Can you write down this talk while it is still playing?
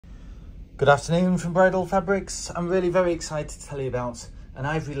Good afternoon from Bridal Fabrics. I'm really very excited to tell you about an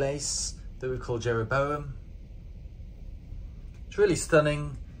ivory lace that we call Jeroboam. It's really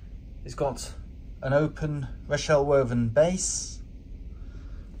stunning. It's got an open Raschel woven base,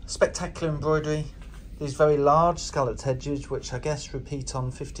 spectacular embroidery, these very large scalloped edges which I guess repeat on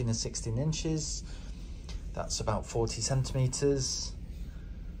 15 and 16 inches. That's about 40 centimetres.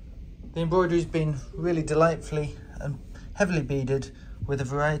 The embroidery's been really delightfully and heavily beaded with a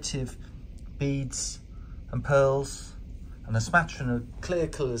variety of beads and pearls and a smattering of clear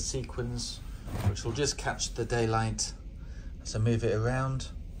coloured sequins which will just catch the daylight as I move it around.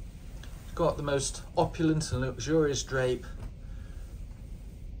 It's got the most opulent and luxurious drape,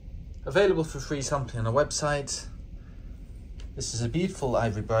 available for free sampling on our website. This is a beautiful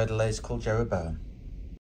ivory bridal lace called Jeroboam.